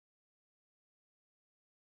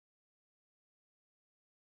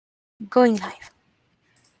Going live.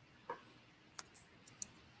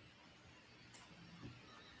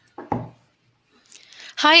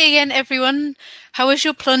 Hi again, everyone. How was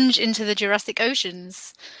your plunge into the Jurassic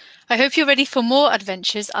Oceans? I hope you're ready for more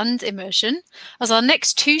adventures and immersion, as our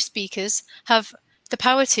next two speakers have the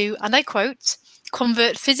power to, and I quote,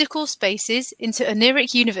 convert physical spaces into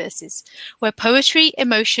oniric universes where poetry,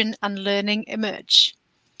 emotion, and learning emerge.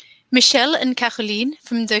 Michelle and Caroline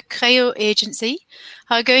from the CREO agency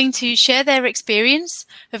are going to share their experience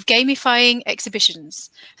of gamifying exhibitions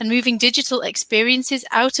and moving digital experiences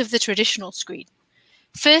out of the traditional screen.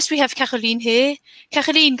 First, we have Caroline here.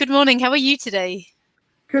 Caroline, good morning. How are you today?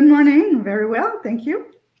 Good morning. Very well, thank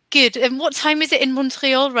you. Good. And what time is it in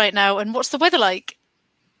Montreal right now, and what's the weather like?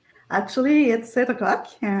 Actually, it's 8 o'clock,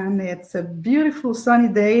 and it's a beautiful sunny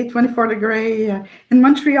day, 24 degrees in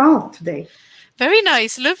Montreal today. Very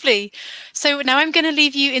nice, lovely. So now I'm going to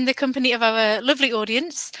leave you in the company of our lovely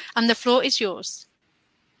audience, and the floor is yours.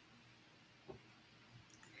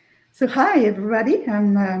 So hi, everybody.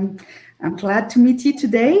 I'm glad to meet you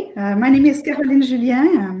today. My name is Caroline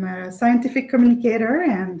Julien. I'm a scientific communicator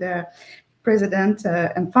and president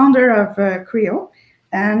and founder of CREO.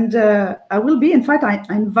 And I will be, in fact, I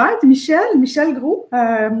invite Michelle Gros.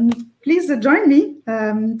 Please join me.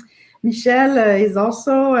 Michelle is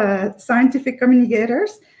also a scientific communicator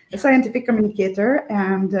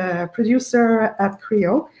and producer at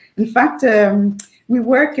CREO. In fact, we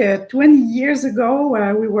worked 20 years ago.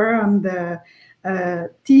 We were on the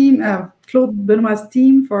team of Claude Benoit's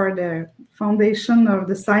team for the foundation of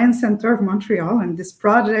the Science Center of Montreal, and this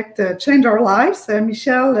project changed our lives.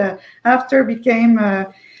 Michelle, after became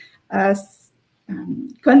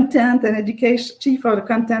content and education chief of the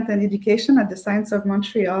content and education at the Science of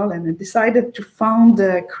Montreal, and decided to found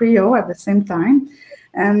CREO at the same time.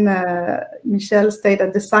 And Michelle stayed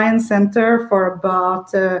at the Science Center for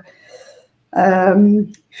about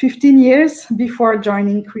 15 years before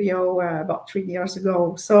joining CREO about 3 years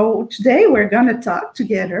ago. So today we're going to talk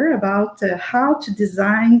together about how to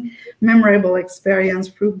design memorable experience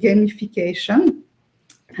through gamification.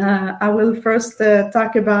 I will first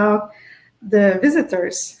talk about the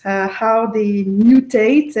visitors, how they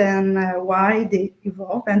mutate and why they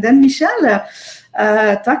evolve. And then Michelle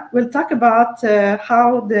will talk about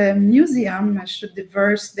how the museum should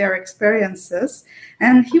diverse their experiences.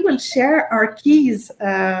 And he will share our keys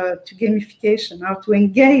to gamification, how to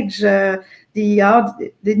engage the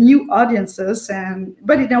new audiences,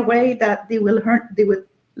 but in a way that they will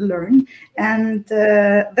learn. And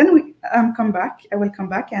then I will come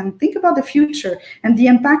back and think about the future and the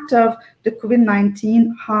impact of the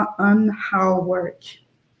COVID-19 on our work.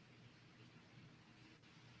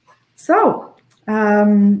 So,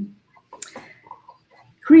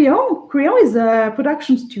 CREO is a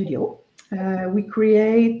production studio. We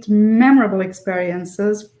create memorable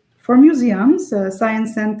experiences for museums,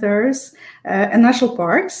 science centers, and national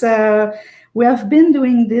parks. We have been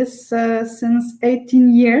doing this since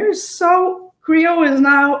 18 years, so CREO is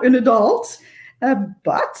now an adult,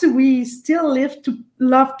 but we still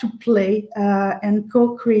love to play and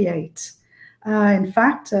co-create. In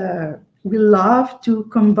fact, we love to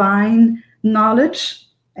combine knowledge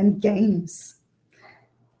and games.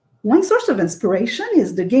 One source of inspiration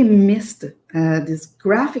is the game Myst, this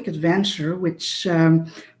graphic adventure which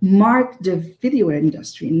marked the video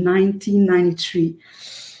industry in 1993.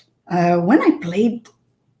 When I played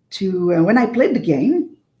the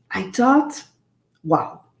game, I thought,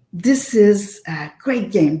 wow, this is a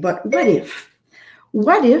great game, but what if?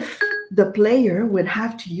 What if the player would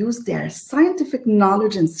have to use their scientific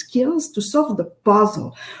knowledge and skills to solve the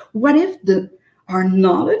puzzle? What if our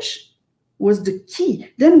knowledge was the key?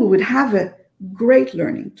 Then we would have a great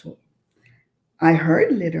learning tool. I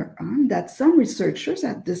heard later on that some researchers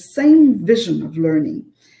had the same vision of learning,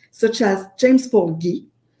 such as James Polgy,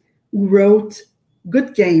 who wrote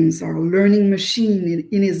Good Games, or Learning Machine,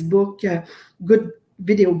 in his book, Good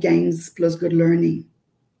Video Games plus Good Learning.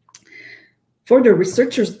 For the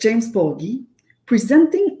researchers, James Polgy,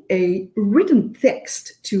 presenting a written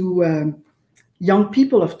text to young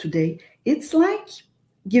people of today, it's like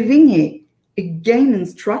giving a game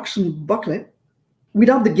instruction booklet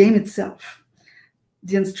without the game itself.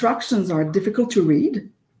 The instructions are difficult to read,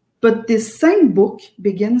 but this same book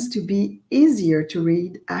begins to be easier to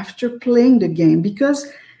read after playing the game because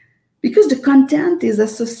the content is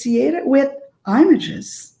associated with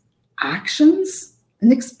images, actions,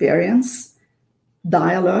 and experience,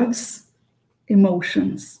 dialogues,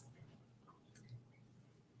 emotions.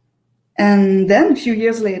 And then a few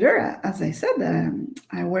years later, as I said,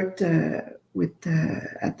 I worked at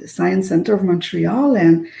the Science Center of Montreal,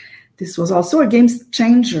 and this was also a game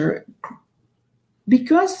changer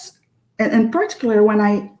because, and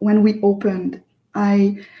particularly when we opened,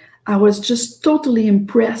 I was just totally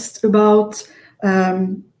impressed about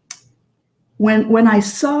when I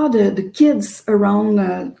saw the kids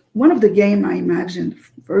around one of the game I imagined,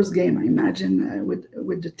 first game I imagined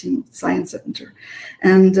with the team Science Center,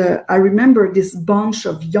 and I remember this bunch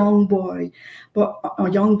of young boys,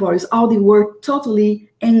 how they were totally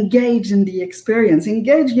engaged in the experience,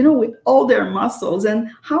 engaged, with all their muscles,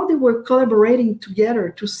 and how they were collaborating together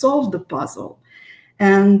to solve the puzzle.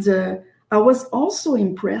 And I was also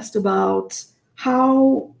impressed about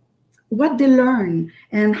what they learn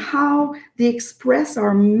and how they express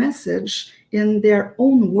our message in their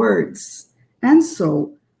own words. And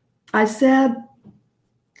so I said,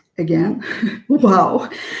 again, wow,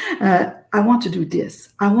 I want to do this.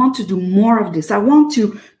 I want to do more of this. I want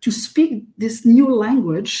to speak this new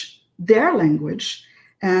language, their language.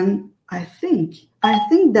 And I think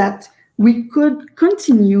that we could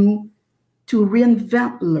continue to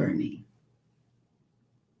reinvent learning,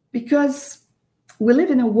 because we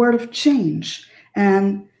live in a world of change,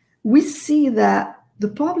 and we see that the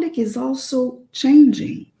public is also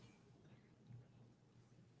changing.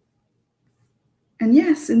 And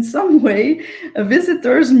yes, in some way,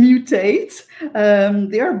 visitors mutate.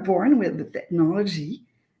 They are born with the technology,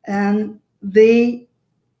 and they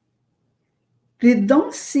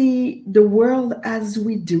don't see the world as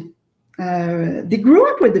we do. They grew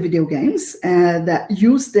up with the video games that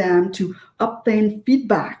use them to obtain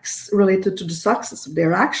feedbacks related to the success of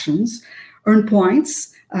their actions, earn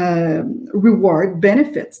points, reward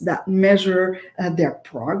benefits that measure their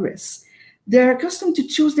progress. They're accustomed to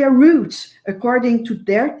choose their route according to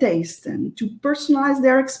their taste and to personalize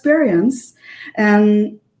their experience.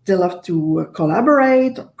 And they love to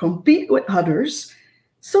collaborate or compete with others.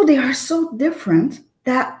 So they are so different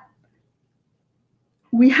that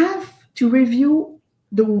we have to review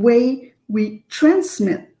the way we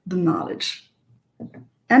transmit the knowledge.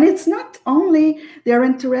 And it's not only their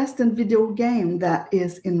interest in video game that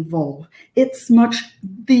is involved. It's much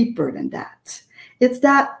deeper than that. It's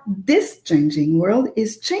that this changing world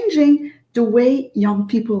is changing the way young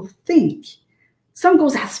people think. Some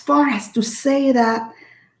goes as far as to say that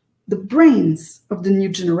the brains of the new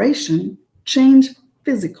generation change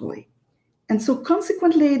physically. And so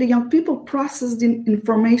consequently, the young people process the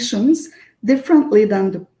informations differently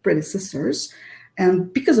than the predecessors.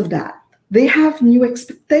 And because of that, they have new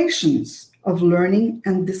expectations of learning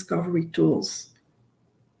and discovery tools.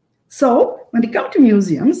 So when they come to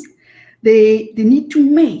museums, they need to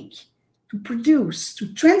make, to produce,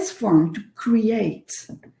 to transform, to create.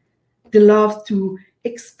 They love to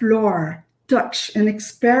explore, touch, and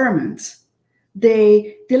experiment.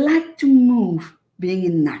 They like to move, being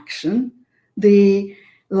in action. They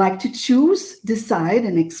like to choose, decide,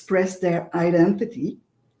 and express their identity.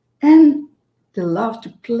 And they love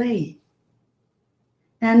to play.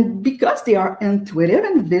 And because they are intuitive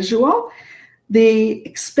and visual, they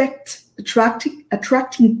expect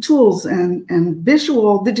attracting tools and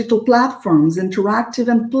visual digital platforms, interactive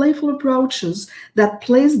and playful approaches that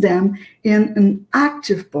place them in an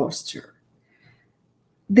active posture.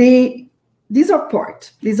 These are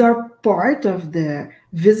part of the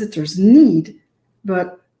visitor's need,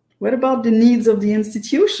 but what about the needs of the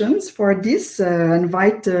institutions? For this, I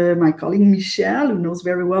invite my colleague Michel, who knows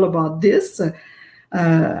very well about this,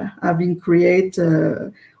 having created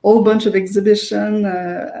a whole bunch of exhibition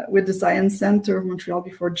with the Science Center of Montreal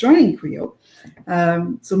before joining CREO.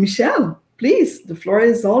 So Michel, please, the floor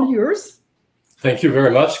is all yours. Thank you very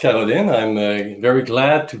much, Caroline. I'm very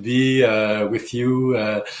glad to be with you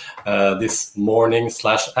this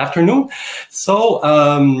morning/afternoon. So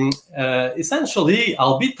essentially,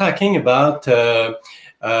 I'll be talking about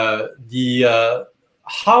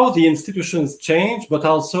how the institutions change, but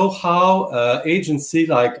also how agency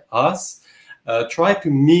like us try to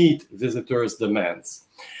meet visitors' demands.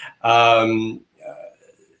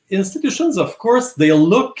 Institutions, of course,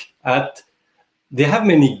 they have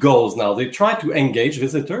many goals now. They try to engage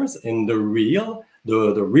visitors in the real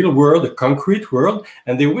world, the concrete world,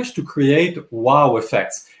 and they wish to create wow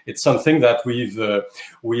effects. It's something that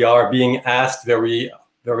we are being asked very,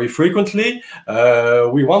 very frequently.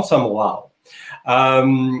 We want some wow.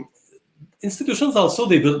 Institutions also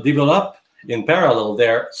develop in parallel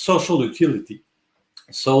their social utility.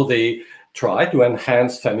 So they try to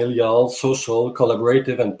enhance familial, social,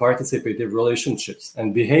 collaborative, and participative relationships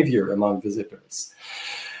and behavior among visitors.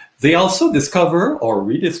 They also discover or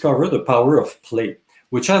rediscover the power of play,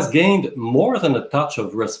 which has gained more than a touch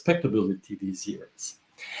of respectability these years.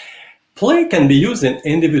 Play can be used in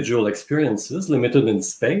individual experiences, limited in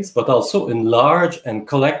space, but also in large and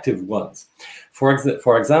collective ones.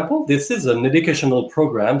 For example, this is an educational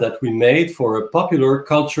program that we made for a popular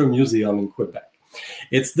culture museum in Quebec.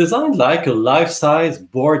 It's designed like a life-size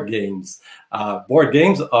board games. Board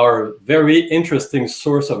games are a very interesting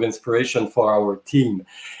source of inspiration for our team.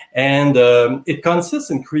 And it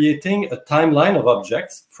consists in creating a timeline of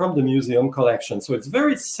objects from the museum collection. So it's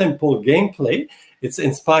very simple gameplay. It's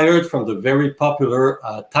inspired from the very popular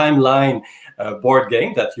timeline board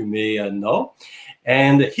game that you may know.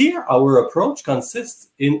 And here our approach consists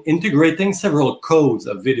in integrating several codes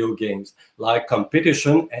of video games like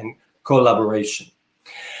competition and collaboration.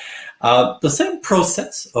 The same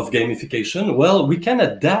process of gamification, well, we can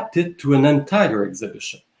adapt it to an entire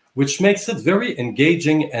exhibition, which makes it very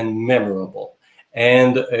engaging and memorable.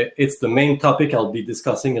 And it's the main topic I'll be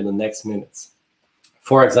discussing in the next minutes.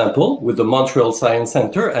 For example, with the Montreal Science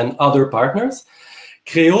Centre and other partners,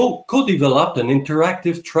 CREO co-developed an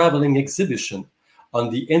interactive traveling exhibition on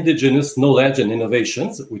the indigenous knowledge and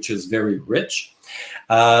innovations, which is very rich.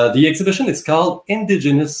 The exhibition is called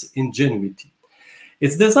Indigenous Ingenuity.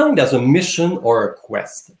 It's designed as a mission or a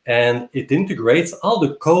quest, and it integrates all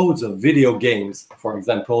the codes of video games. For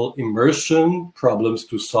example, immersion, problems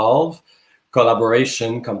to solve,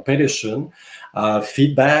 collaboration, competition,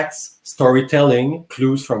 feedbacks, storytelling,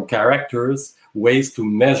 clues from characters, ways to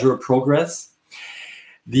measure progress.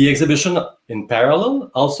 The exhibition in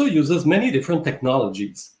parallel also uses many different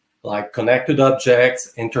technologies like connected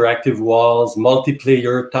objects, interactive walls,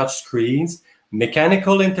 multiplayer touch screens,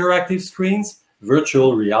 mechanical interactive screens,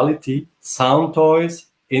 virtual reality, sound toys,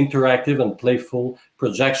 interactive and playful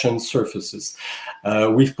projection surfaces.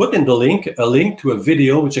 We've put in the link a link to a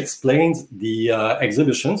video which explains the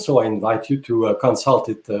exhibition, so I invite you to consult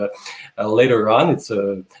it later on.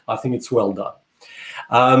 I think it's well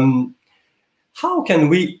done. How can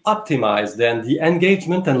we optimize then the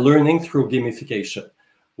engagement and learning through gamification?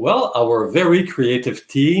 Well, our very creative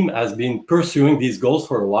team has been pursuing these goals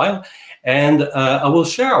for a while, and I will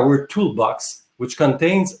share our toolbox, which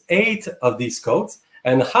contains 8 of these codes,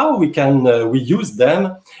 and how we can we use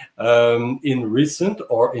them in recent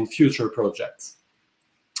or in future projects.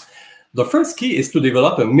 The first key is to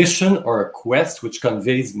develop a mission or a quest which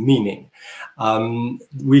conveys meaning.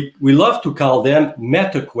 We love to call them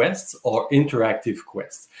meta quests or interactive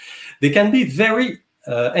quests. They can be very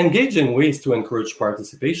engaging ways to encourage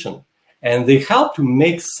participation, and they help to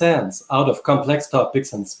make sense out of complex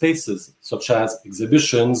topics and spaces, such as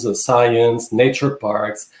exhibitions, science, nature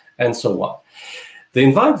parks, and so on. They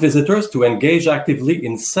invite visitors to engage actively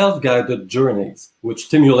in self-guided journeys, which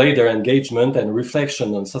stimulate their engagement and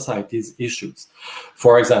reflection on society's issues.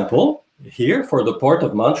 For example, here for the Port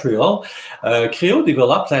of Montreal, CREO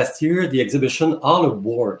developed last year the exhibition All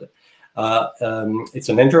Aboard. It's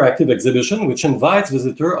an interactive exhibition which invites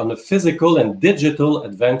visitors on a physical and digital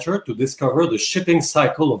adventure to discover the shipping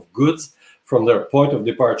cycle of goods from their point of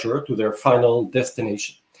departure to their final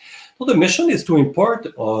destination. So the mission is to import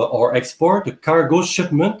or export a cargo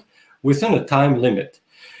shipment within a time limit.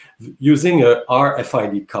 Using a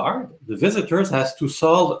RFID card, the visitors has to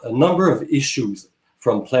solve a number of issues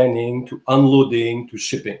from planning to unloading to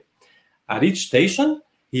shipping. At each station,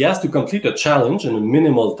 he has to complete a challenge in a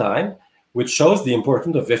minimal time, which shows the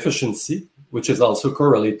importance of efficiency, which is also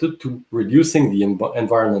correlated to reducing the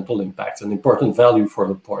environmental impacts, an important value for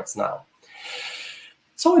the ports now.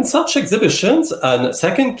 So in such exhibitions, a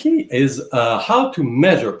second key is how to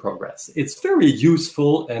measure progress. It's very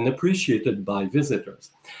useful and appreciated by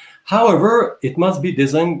visitors. However, it must be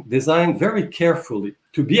designed very carefully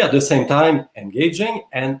to be at the same time engaging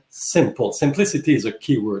and simple. Simplicity is a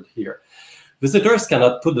key word here. Visitors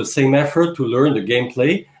cannot put the same effort to learn the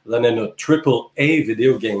gameplay than in a AAA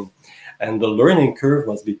video game, and the learning curve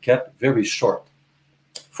must be kept very short.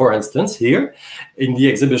 For instance, here in the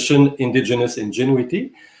exhibition Indigenous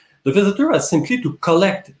Ingenuity, the visitor has simply to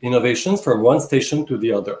collect innovations from one station to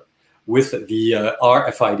the other. With the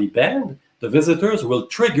RFID band, the visitors will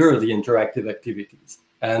trigger the interactive activities.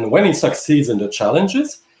 And when he succeeds in the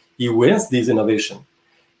challenges, he wins these innovations.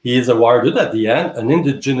 He is awarded at the end an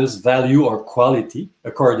indigenous value or quality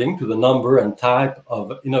according to the number and type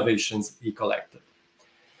of innovations he collected.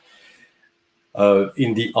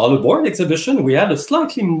 In the All Aboard exhibition, we had a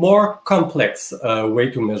slightly more complex way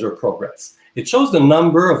to measure progress. It shows the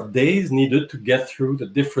number of days needed to get through the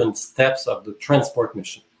different steps of the transport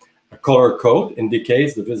mission. A color code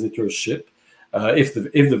indicates the visitor's ship, if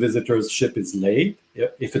the visitor's ship is late,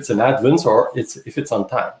 if it's in advance, or if it's on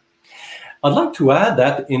time. I'd like to add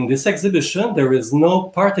that in this exhibition, there is no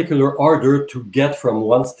particular order to get from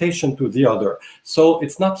one station to the other. So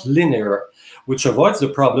it's not linear, which avoids the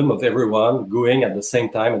problem of everyone going at the same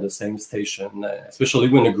time at the same station, especially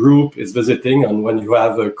when a group is visiting and when you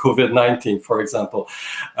have COVID-19, for example.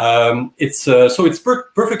 So it's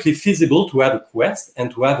perfectly feasible to have a quest and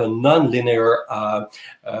to have a non-linear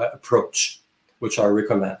approach, which I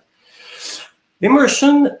recommend.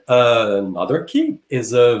 Immersion, another key,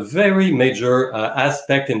 is a very major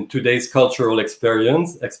aspect in today's cultural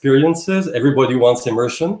experiences. Everybody wants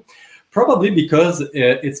immersion, probably because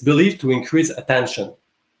it's believed to increase attention,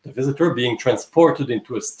 the visitor being transported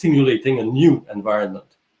into a stimulating a new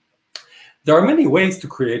environment. There are many ways to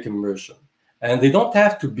create immersion, and they don't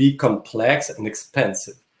have to be complex and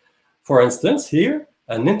expensive. For instance, here,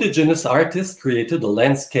 an indigenous artist created a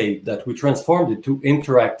landscape that we transformed into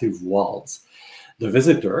interactive walls. The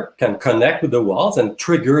visitor can connect with the walls and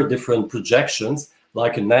trigger different projections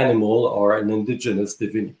like an animal or an indigenous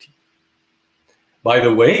divinity. By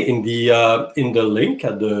the way, in the link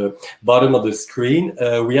at the bottom of the screen,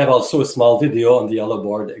 we have also a small video on the Yellow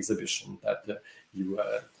Board exhibition that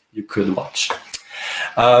you could watch.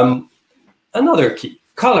 Another key,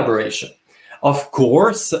 collaboration. Of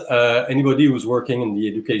course, anybody who's working in the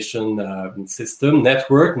education system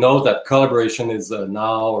network knows that collaboration is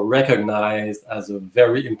now recognized as a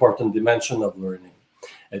very important dimension of learning.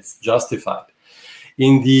 It's justified.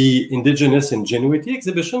 In the Indigenous Ingenuity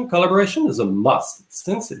exhibition, collaboration is a must,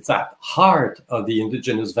 since it's at the heart of the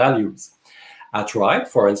indigenous values. At RIDE,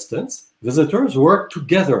 for instance, visitors work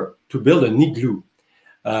together to build an igloo.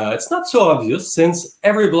 It's not so obvious, since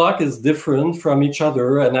every block is different from each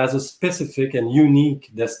other and has a specific and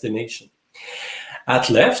unique destination. At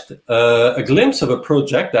LEFT, a glimpse of a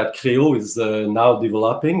project that CREO is now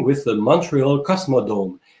developing with the Montreal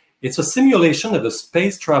Cosmodome. It's a simulation of a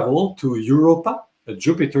space travel to Europa,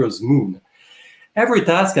 Jupiter's moon. Every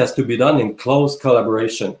task has to be done in close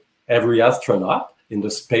collaboration. Every astronaut in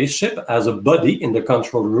the spaceship has a buddy in the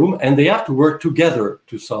control room, and they have to work together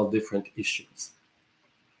to solve different issues.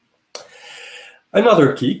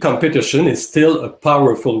 Another key, competition is still a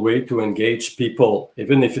powerful way to engage people.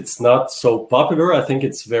 Even if it's not so popular, I think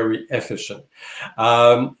it's very efficient.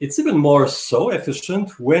 It's even more so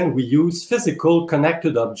efficient when we use physical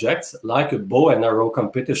connected objects like a bow and arrow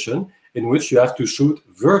competition in which you have to shoot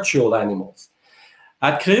virtual animals.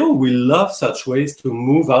 At CREO, we love such ways to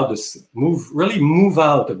really move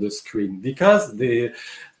out of the screen, because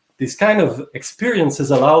these kind of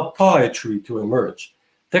experiences allow poetry to emerge.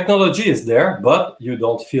 Technology is there, but you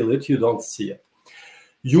don't feel it, you don't see it.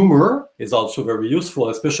 Humor is also very useful,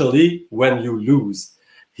 especially when you lose.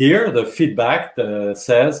 Here, the feedback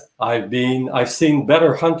says, I've seen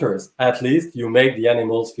better hunters. At least you make the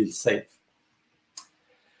animals feel safe.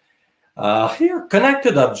 Here,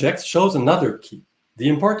 connected objects shows another key, the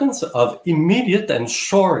importance of immediate and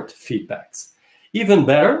short feedbacks. Even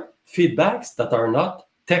better, feedbacks that are not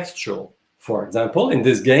textual. For example, in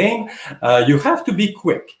this game, you have to be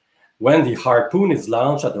quick. When the harpoon is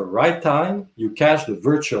launched at the right time, you catch the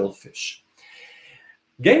virtual fish.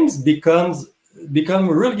 Games become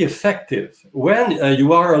really effective when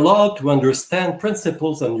you are allowed to understand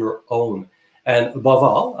principles on your own. And above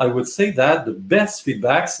all, I would say that the best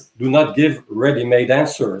feedbacks do not give ready-made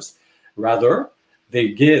answers. Rather, they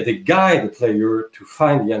guide the player to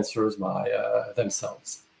find the answers by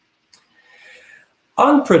themselves.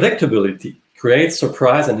 Unpredictability creates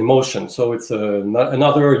surprise and emotion, so it's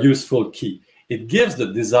another useful key. It gives the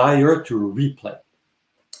desire to replay.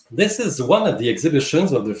 This is one of the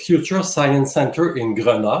exhibitions of the Future Science Center in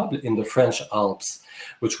Grenoble in the French Alps,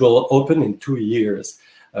 which will open in 2 years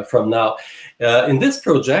from now. In this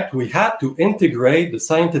project, we had to integrate the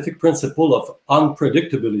scientific principle of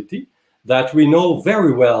unpredictability that we know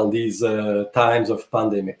very well these times of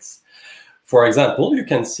pandemics. For example, you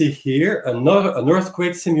can see here an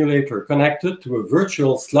earthquake simulator connected to a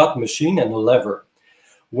virtual slot machine and a lever.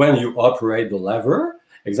 When you operate the lever,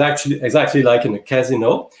 exactly like in a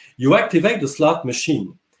casino, you activate the slot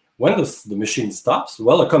machine. When the machine stops,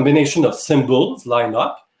 well, a combination of symbols line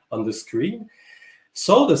up on the screen.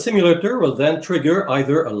 So the simulator will then trigger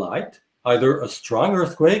either a light, either a strong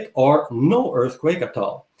earthquake, or no earthquake at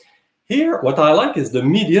all. Here, what I like is the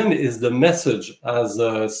medium is the message, as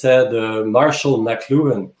said Marshall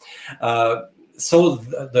McLuhan. So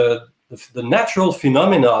the natural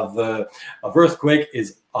phenomena of earthquake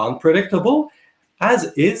is unpredictable,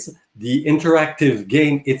 as is the interactive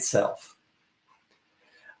game itself.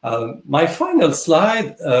 My final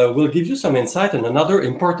slide will give you some insight on another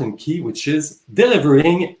important key, which is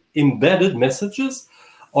delivering embedded messages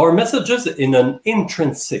or messages in an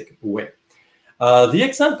intrinsic way. The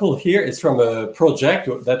example here is from a project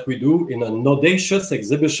that we do in an audacious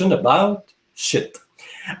exhibition about shit.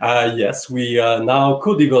 Yes, we now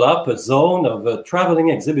co-develop a zone of a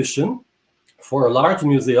traveling exhibition for a large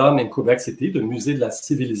museum in Quebec City, the Musée de la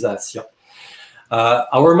Civilisation.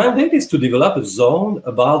 Our mandate is to develop a zone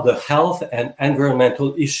about the health and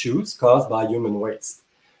environmental issues caused by human waste.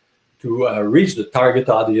 To reach the target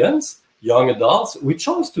audience, young adults, we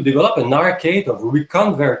chose to develop an arcade of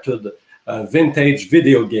reconverted vintage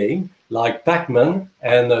video game like Pac-Man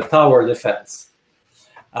and Tower Defense.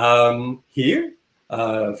 Here,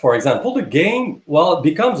 for example, the game, well, it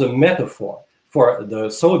becomes a metaphor for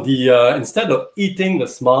instead of eating the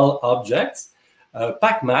small objects,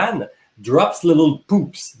 Pac-Man drops little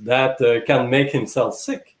poops that can make himself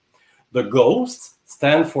sick. The ghosts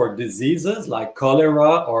stand for diseases like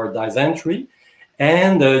cholera or dysentery,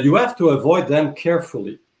 and you have to avoid them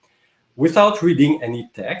carefully. Without reading any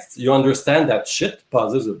text, you understand that shit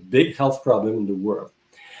poses a big health problem in the world.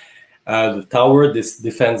 The tower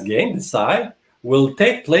defense game, Decide, will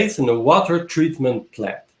take place in a water treatment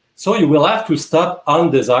plant. So you will have to stop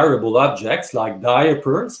undesirable objects like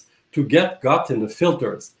diapers to get got in the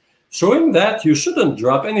filters, showing that you shouldn't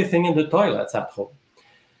drop anything in the toilets at home.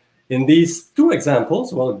 In these two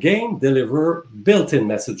examples, well, game deliver built-in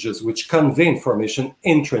messages which convey information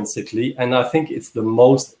intrinsically, and I think it's the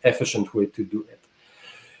most efficient way to do it.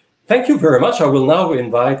 Thank you very much. I will now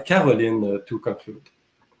invite Caroline to conclude.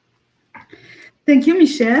 Thank you,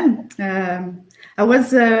 Michel. I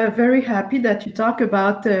was very happy that you talk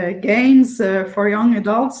about games for young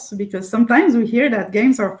adults, because sometimes we hear that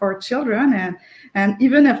games are for children, and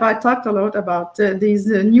even if I talked a lot about these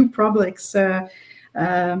new products,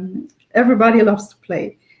 everybody loves to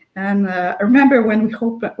play. And I remember when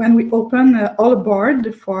we opened All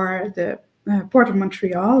Aboard for the Port of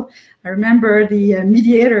Montreal, I remember the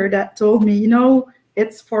mediator that told me, you know,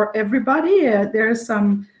 it's for everybody. There's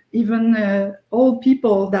some even old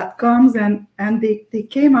people that comes and they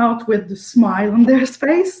came out with the smile on their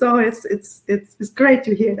face. So it's great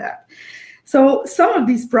to hear that. So some of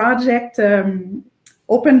these projects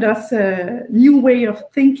opened us a new way of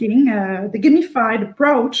thinking. The gamified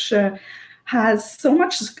approach has so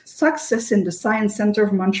much success in the Science Center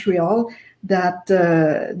of Montreal that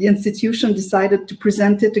the institution decided to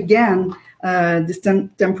present it again, this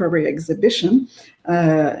temporary exhibition,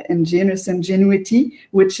 Ingenious Ingenuity,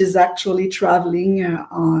 which is actually traveling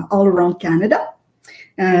all around Canada.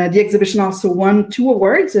 The exhibition also won 2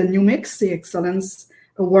 awards, a New Mix, the Excellence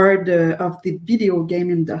Award of the video game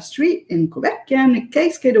industry in Quebec, and a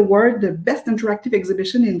Cascade Award, the Best Interactive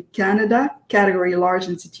Exhibition in Canada, category Large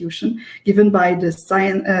Institution, given by the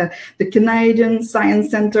Canadian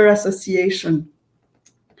Science Center Association.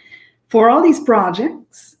 For all these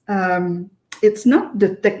projects, it's not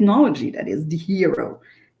the technology that is the hero,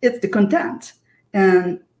 it's the content.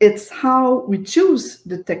 And it's how we choose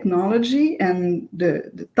the technology and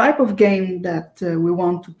the type of game that we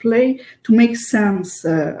want to play to make sense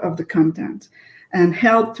of the content and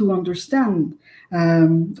help to understand.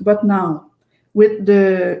 But now, with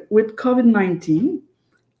COVID-19,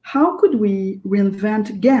 how could we reinvent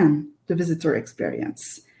again the visitor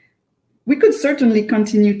experience? We could certainly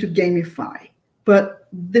continue to gamify, but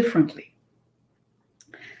differently.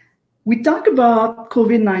 We talk about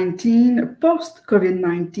COVID-19,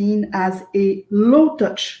 post-COVID-19, as a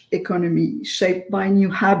low-touch economy shaped by new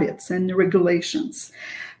habits and new regulations.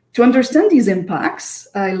 To understand these impacts,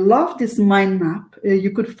 I love this mind map. You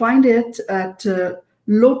could find it at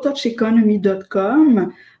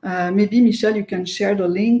lowtoucheconomy.com. Maybe, Michel, you can share the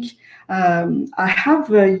link. I have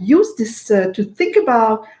used this to think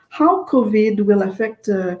about how COVID will affect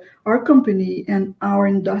our company and our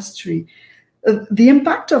industry. The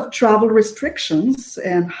impact of travel restrictions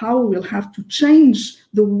and how we'll have to change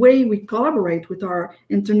the way we collaborate with our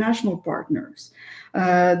international partners.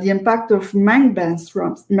 The impact of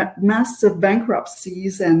massive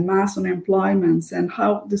bankruptcies and mass unemployments, and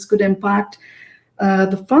how this could impact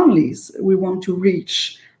the families we want to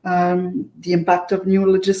reach. The impact of new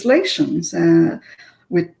legislations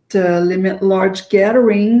with limit large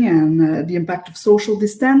gathering, and the impact of social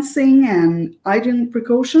distancing and hygiene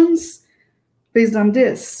precautions. Based on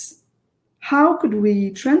this, how could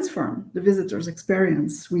we transform the visitor's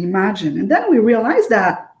experience we imagine? And then we realized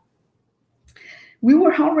that we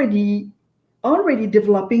were already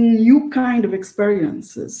developing new kind of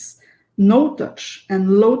experiences, no-touch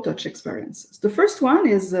and low-touch experiences. The first one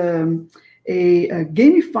is a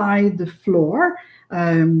gamified floor.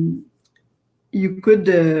 You could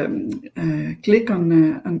click on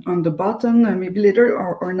the button maybe later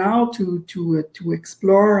or now to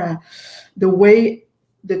explore the way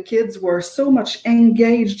the kids were so much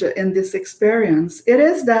engaged in this experience, it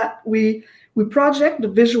is that we project the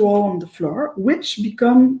visual on the floor, which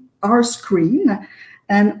become our screen,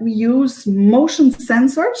 and we use motion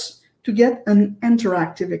sensors to get an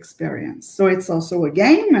interactive experience. So it's also a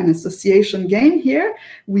game, an association game here.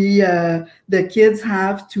 The kids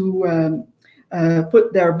have to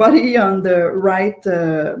put their body on the right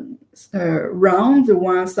round,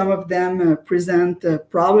 while some of them present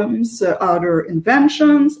problems, other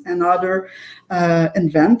inventions, and other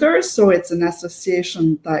inventors. So it's an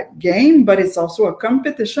association type game, but it's also a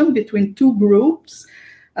competition between two groups.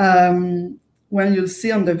 When you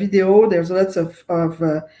see on the video, there's lots of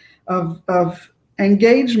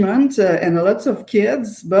engagement and lots of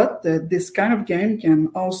kids, but this kind of game can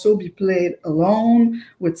also be played alone,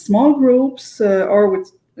 with small groups, or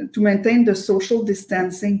to maintain the social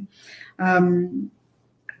distancing.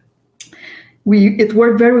 It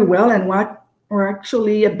worked very well, and we're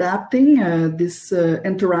actually adapting this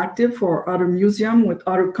interactive for other museums with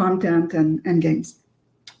other content and games.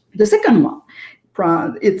 The second one,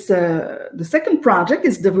 the second project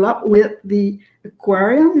is developed with the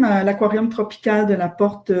aquarium, l'Aquarium Tropical de la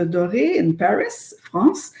Porte Dorée in Paris,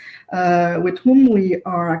 France, with whom we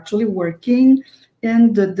are actually working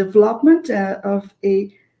in the development of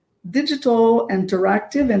a digital,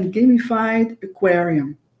 interactive, and gamified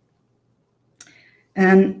aquarium.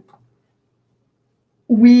 And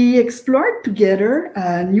we explored together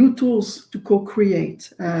new tools to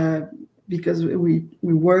co-create, because we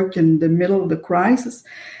work in the middle of the crisis,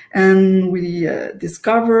 and we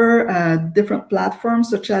discover different platforms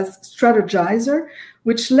such as Strategizer,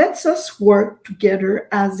 which lets us work together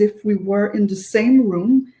as if we were in the same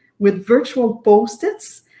room with virtual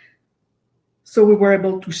post-its. So we were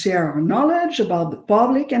able to share our knowledge about the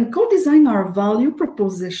public and co-design our value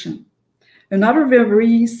proposition. Another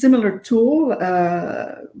very similar tool,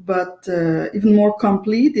 but even more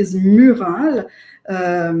complete, is Mural,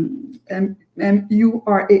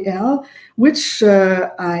 M-U-R-A-L, which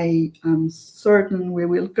I am certain we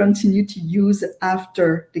will continue to use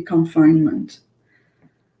after the confinement.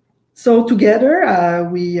 So together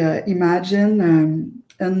we imagine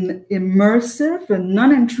an immersive and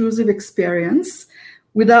non-intrusive experience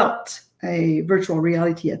without a virtual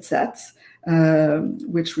reality headset,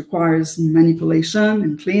 which requires manipulation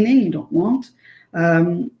and cleaning. You don't want.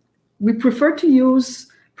 We prefer to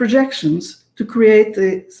use projections to create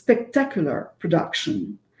a spectacular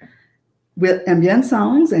production. With ambient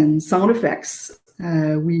sounds and sound effects,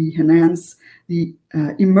 we enhance the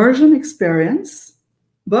immersion experience,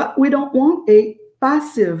 but we don't want a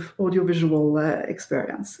passive audiovisual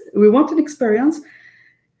experience. We want an experience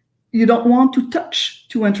you don't want to touch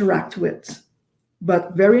to interact with,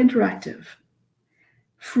 but very interactive.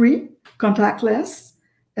 Free, contactless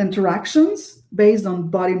interactions based on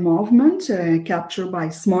body movement captured by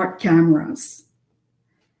smart cameras.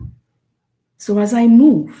 So as I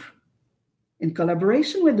move, in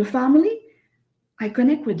collaboration with the family, I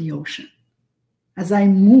connect with the ocean. As I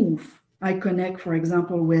move, I connect, for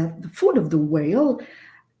example, with the food of the whale,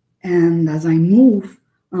 and as I move,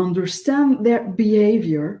 I understand their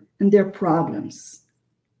behavior and their problems.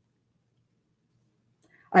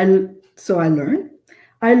 So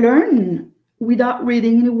I learn without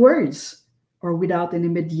reading any words or without any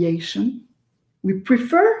mediation. We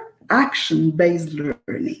prefer action-based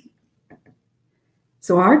learning.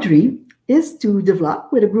 So our dream is to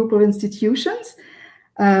develop with a group of institutions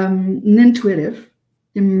an intuitive,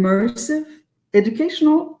 immersive,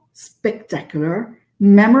 educational, spectacular,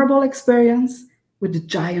 memorable experience with the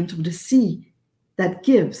giant of the sea that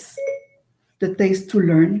gives the taste to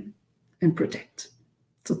learn and protect.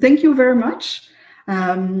 So thank you very much.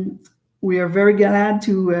 We are very glad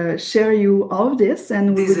to share you all of this.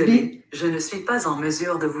 And we Désolée, je ne suis pas en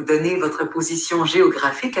mesure de vous donner votre position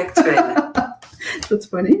géographique actuelle. That's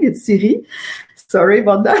funny. It's Siri. Sorry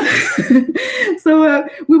about that. So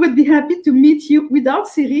we would be happy to meet you without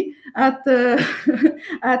Siri at the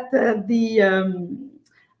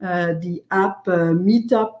app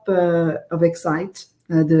meetup of Ecsite,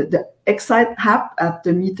 the Ecsite app at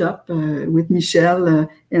the meetup with Michelle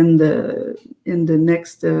in the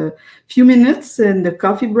next few minutes in the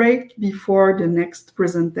coffee break before the next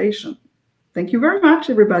presentation. Thank you very much,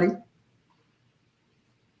 everybody.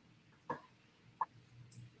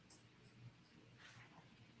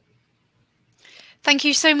 Thank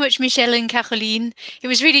you so much, Michelle and Caroline. It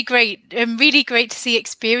was really great to see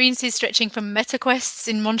experiences stretching from MetaQuests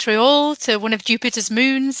in Montreal to one of Jupiter's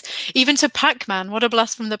moons, even to Pac-Man. What a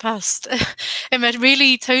blast from the past. And a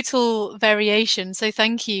really total variation. So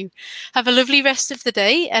thank you. Have a lovely rest of the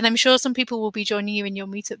day. And I'm sure some people will be joining you in your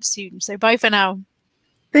meetup soon. So bye for now.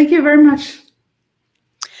 Thank you very much.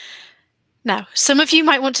 Now, some of you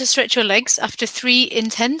might want to stretch your legs after 3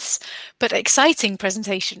 intense but exciting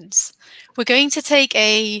presentations. We're going to take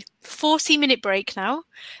a 40-minute break now.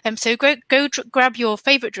 So go grab your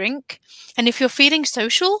favorite drink. And if you're feeling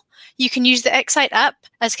social, you can use the Ecsite app,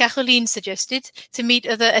 as Caroline suggested, to meet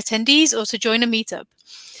other attendees or to join a meetup.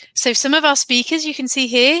 So some of our speakers you can see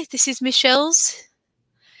here, this is Michelle's.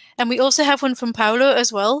 And we also have one from Paolo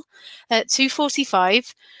as well at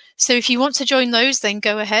 2:45. So if you want to join those, then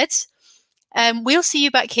go ahead. We'll see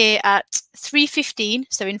you back here at 3:15,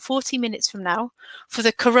 so in 40 minutes from now, for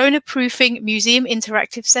the Corona Proofing Museum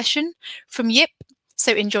Interactive session from YIP.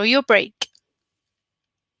 So enjoy your break.